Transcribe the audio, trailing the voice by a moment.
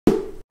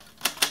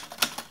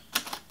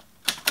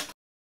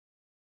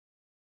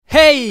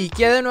Hey,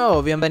 ¿qué de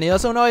nuevo?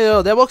 Bienvenidos a un nuevo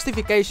video de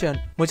Boxtification.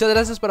 Muchas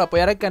gracias por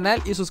apoyar al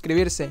canal y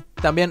suscribirse.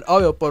 También,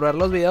 obvio, por ver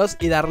los videos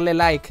y darle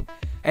like.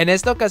 En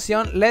esta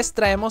ocasión les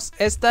traemos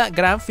esta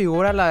gran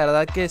figura, la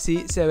verdad que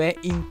sí se ve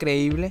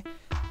increíble,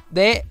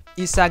 de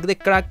Isaac de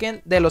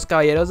Kraken de Los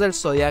Caballeros del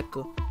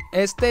Zodiaco.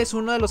 Este es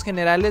uno de los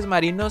generales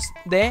marinos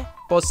de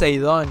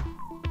Poseidón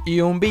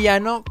y un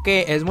villano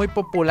que es muy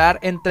popular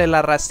entre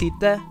la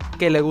racita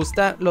que le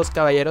gusta Los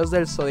Caballeros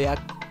del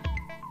Zodiaco.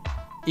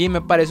 Y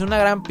me parece una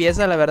gran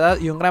pieza, la verdad,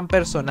 y un gran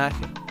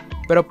personaje.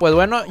 Pero pues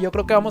bueno, yo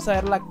creo que vamos a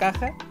ver la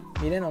caja.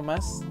 Miren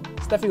nomás,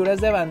 esta figura es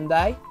de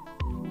Bandai,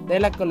 de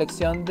la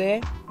colección de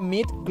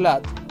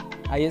Musica.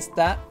 Ahí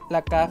está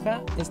la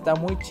caja, está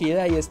muy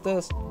chida y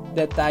estos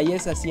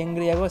detalles así en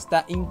griego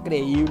está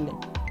increíble.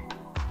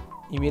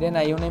 Y miren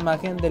ahí una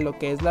imagen de lo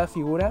que es la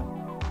figura.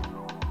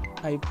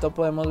 Ahí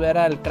podemos ver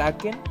al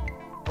Kraken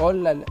o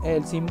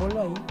el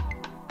símbolo ahí.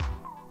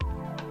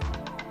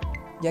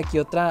 Y aquí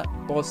otra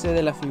pose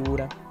de la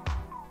figura,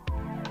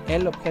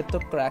 el objeto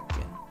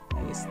Kraken,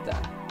 ahí está.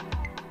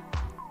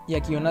 Y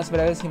aquí unas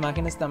breves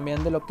imágenes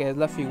también de lo que es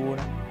la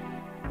figura.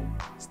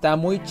 Está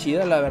muy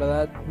chida, la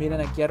verdad.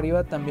 Miren aquí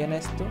arriba también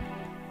esto,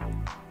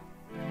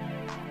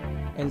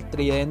 el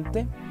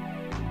tridente.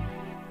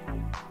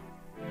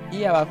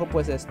 Y abajo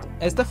pues esto.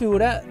 Esta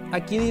figura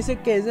aquí dice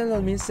que es del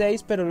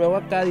 2006, pero luego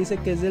acá dice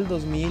que es del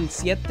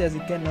 2007, así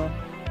que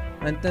no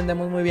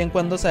entendemos muy bien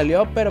cuándo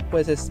salió, pero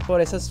pues es por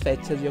esas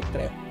fechas, yo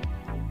creo.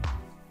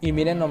 Y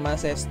miren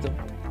nomás esto.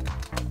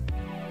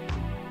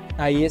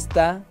 Ahí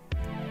está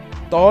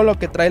todo lo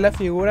que trae la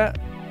figura.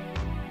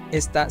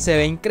 Se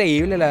ve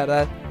increíble, la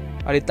verdad.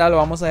 Ahorita lo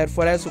vamos a ver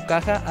fuera de su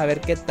caja, a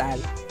ver qué tal.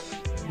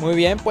 Muy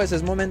bien, pues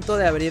es momento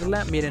de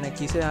abrirla. Miren,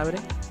 aquí se abre.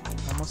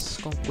 Vamos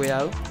con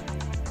cuidado.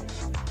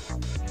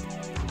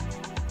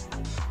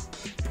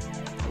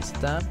 Ahí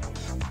está.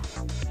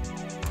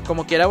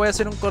 Como quiera voy a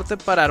hacer un corte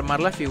para armar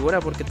la figura,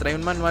 porque trae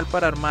un manual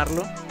para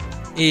armarlo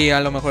y a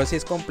lo mejor sí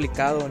es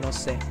complicado, no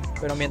sé.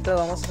 Pero mientras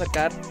vamos a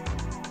sacar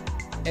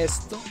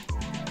esto,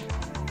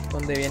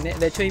 donde viene,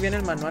 de hecho ahí viene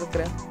el manual,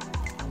 creo.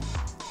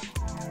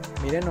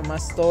 Miren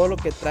nomás todo lo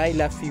que trae.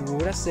 La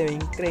figura se ve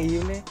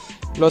increíble.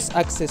 Los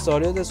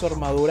accesorios de su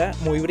armadura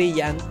muy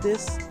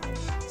brillantes.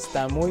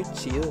 Está muy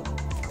chido.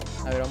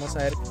 A ver, vamos a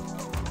ver.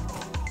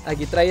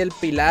 Aquí trae el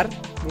pilar.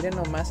 Miren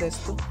nomás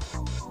esto.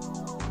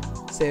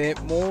 Se ve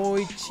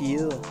muy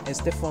chido.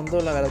 Este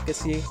fondo la verdad que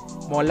sí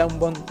mola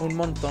un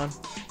montón.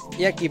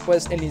 Y aquí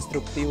pues el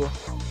instructivo.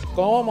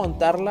 Cómo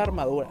montar la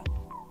armadura.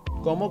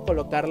 Cómo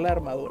colocar la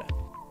armadura.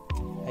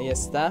 Ahí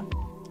está.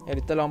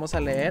 Ahorita lo vamos a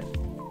leer.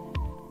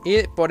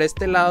 Y por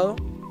este lado,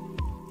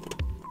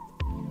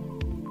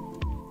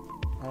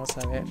 vamos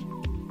a ver,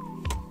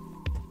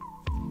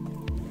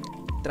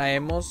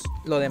 traemos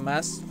lo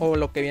demás, o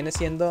lo que viene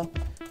siendo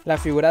la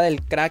figura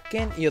del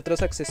Kraken y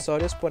otros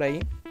accesorios por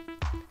ahí.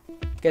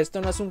 Que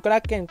esto no es un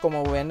Kraken,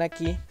 como ven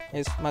aquí,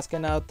 es más que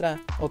nada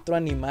otro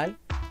animal.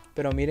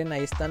 Pero miren,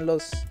 ahí están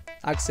los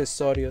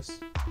accesorios.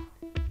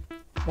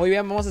 Muy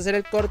bien, vamos a hacer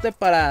el corte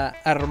para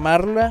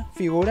armar la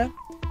figura,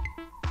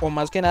 o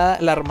más que nada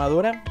la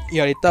armadura, y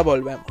ahorita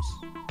volvemos.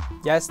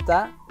 Ya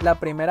está la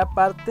primera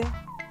parte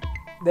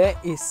de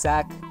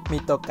Isaac, mi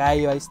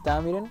tocayo. Ahí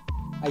está, miren.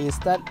 Ahí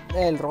está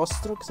el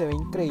rostro, que se ve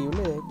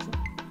increíble, de hecho.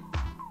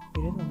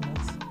 Miren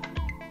nomás.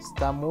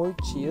 Está muy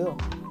chido.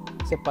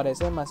 Se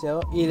parece demasiado.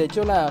 Y de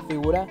hecho la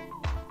figura,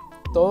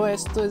 todo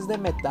esto es de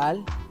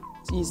metal.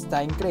 Y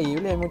está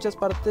increíble. Hay muchas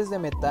partes de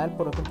metal.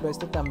 Por ejemplo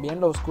esto también,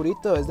 lo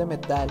oscurito es de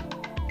metal.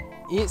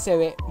 Y se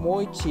ve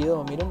muy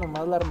chido. Miren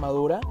nomás la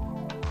armadura.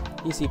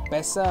 Y si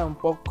pesa un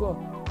poco.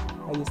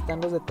 Ahí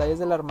están los detalles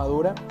de la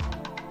armadura.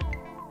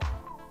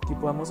 Aquí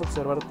podemos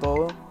observar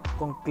todo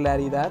con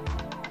claridad.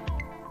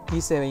 Y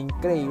se ve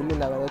increíble.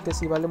 La verdad que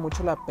sí vale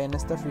mucho la pena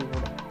esta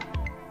figura.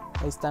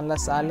 Ahí están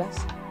las alas.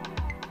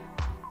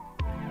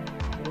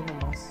 Miren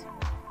nomás.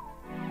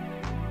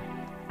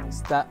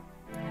 Está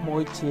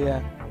muy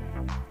chida.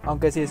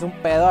 Aunque sí es un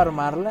pedo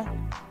armarla.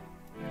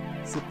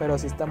 Sí, pero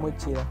sí está muy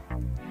chida.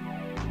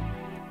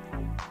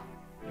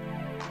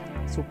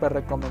 Súper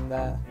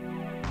recomendada.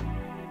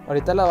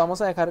 Ahorita la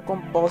vamos a dejar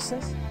con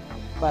poses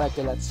para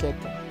que la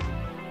chequen.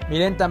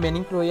 Miren, también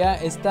incluía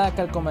esta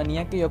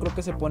calcomanía que yo creo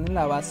que se pone en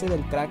la base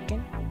del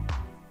Kraken.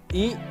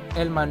 Y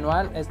el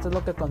manual, esto es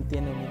lo que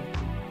contiene, miren.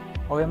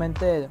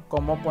 Obviamente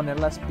cómo poner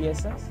las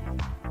piezas.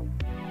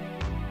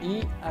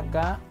 Y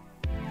acá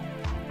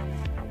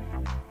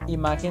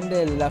imagen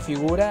de la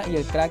figura y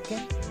el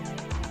Kraken.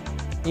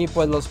 Y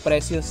pues los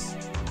precios,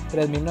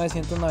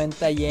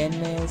 3.990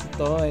 yenes y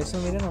todo eso.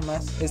 Miren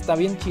nomás, está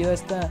bien chido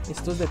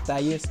estos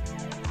detalles.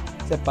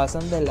 Se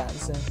pasan de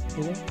lanza.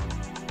 Miren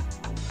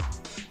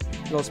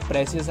los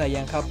precios allá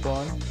en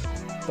Japón.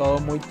 Todo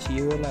muy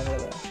chido, la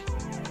verdad.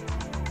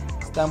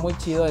 Está muy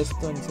chido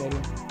esto, en serio.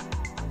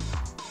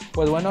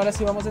 Pues bueno, ahora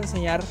sí vamos a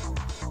enseñar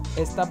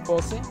esta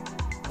pose,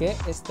 que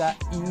está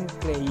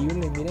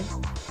increíble. Miren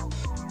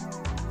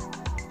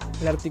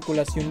la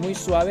articulación muy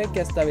suave,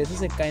 que hasta a veces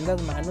se caen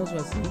las manos o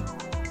así.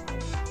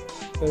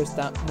 Pero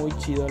está muy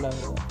chido, la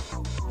verdad.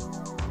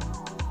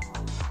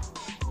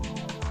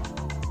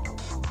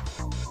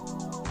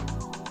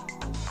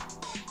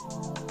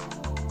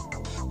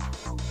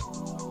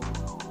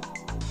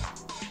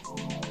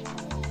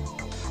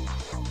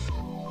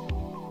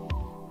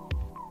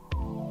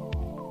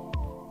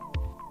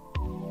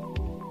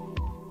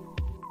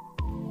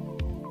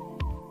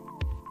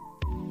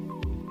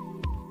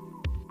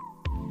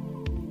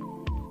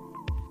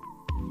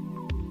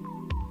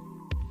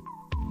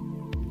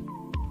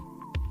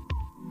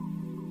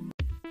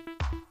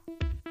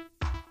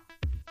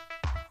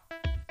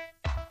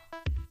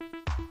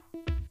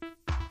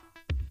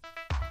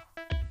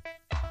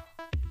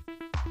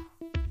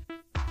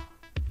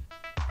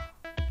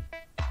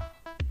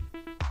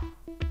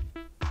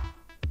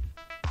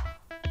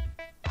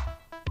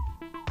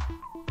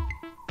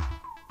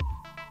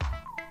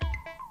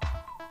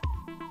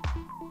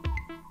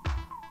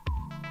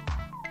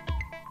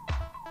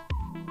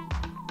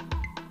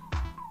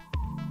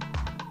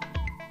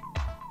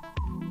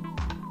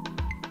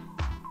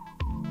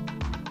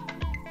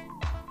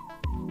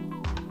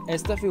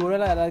 Esta figura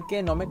la verdad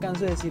que no me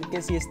canso de decir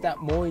que sí está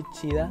muy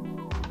chida.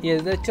 Y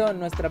es de hecho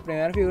nuestra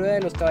primera figura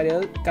de los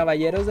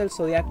Caballeros del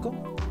Zodiaco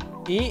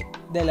y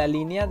de la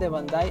línea de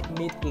Bandai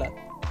Midcloth.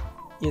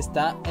 Y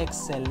está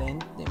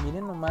excelente.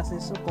 Miren nomás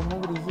eso, cómo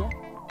brilla.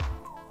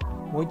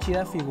 Muy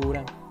chida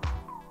figura.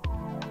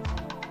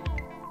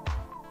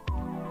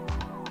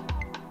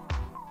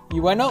 Y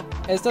bueno,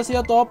 esto ha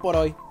sido todo por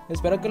hoy.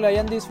 Espero que lo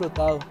hayan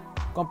disfrutado.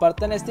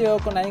 Compartan este video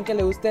con alguien que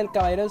le guste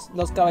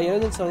los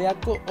Caballeros del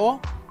Zodiaco o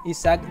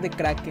Isaac de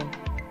Kraken.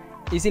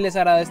 Y si les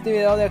agradó este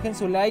video, dejen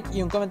su like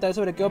y un comentario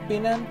sobre qué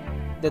opinan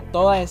de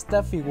toda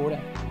esta figura.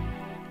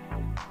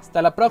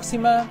 Hasta la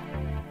próxima.